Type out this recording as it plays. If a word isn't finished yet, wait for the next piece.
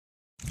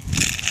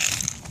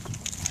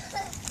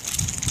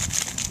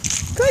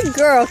Good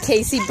girl,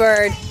 Casey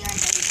Bird.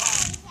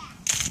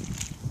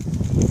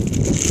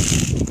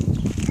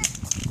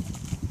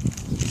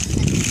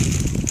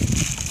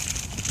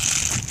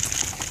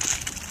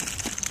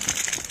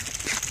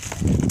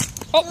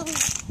 Oh.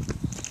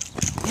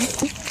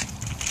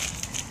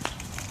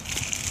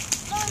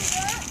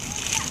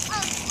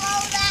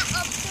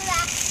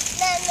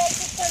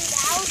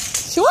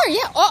 Sure,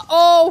 yeah.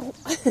 Uh-oh.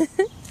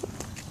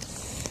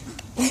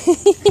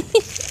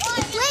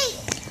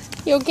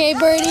 You okay,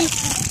 Birdie?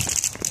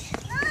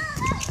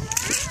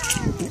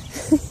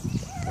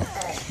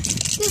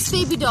 This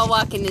baby doll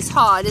walking is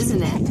hard,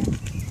 isn't it?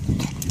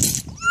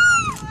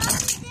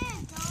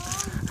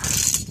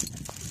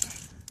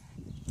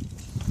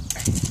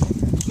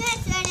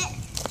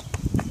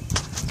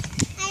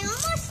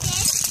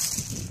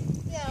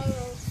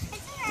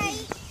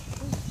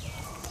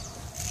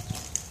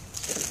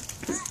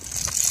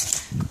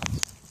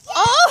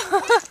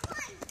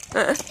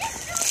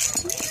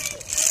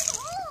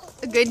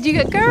 Good, you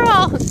good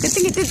girl. Good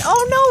thing it did.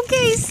 Oh no,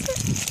 Case.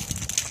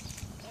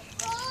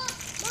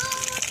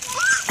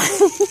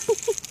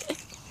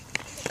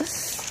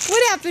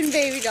 What happened,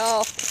 baby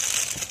doll?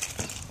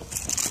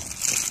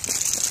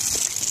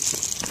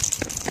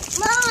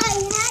 Mom, I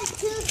had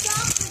 2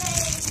 soccer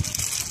games.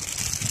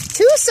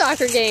 2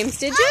 soccer games,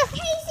 did you?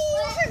 Casey,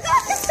 you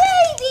forgot the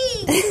baby.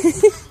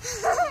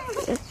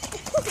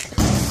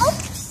 Oh.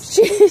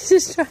 She's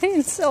just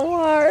trying so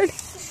hard.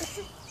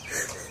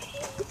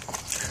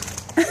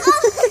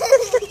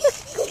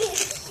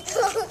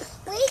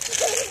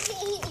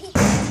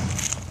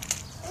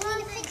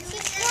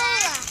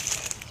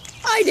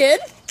 I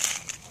did.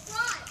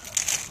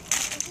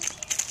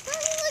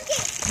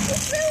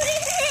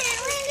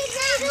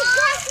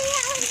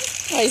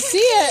 I see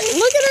it.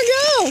 Look at her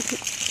go.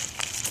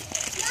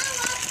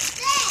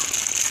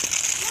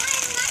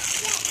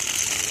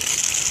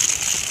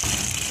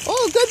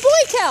 Oh, good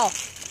boy, Cal.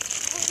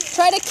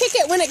 Try to kick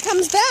it when it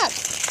comes back.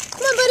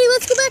 Come on, buddy.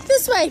 Let's go back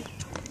this way.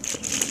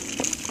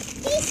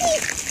 Casey,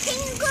 can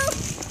you go?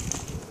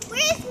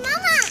 Where's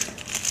Mama?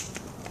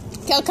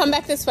 Cal, come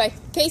back this way.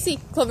 Casey,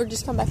 Clover,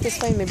 just come back this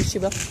way. Maybe she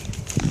will.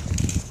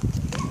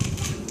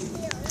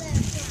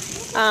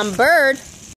 Bird.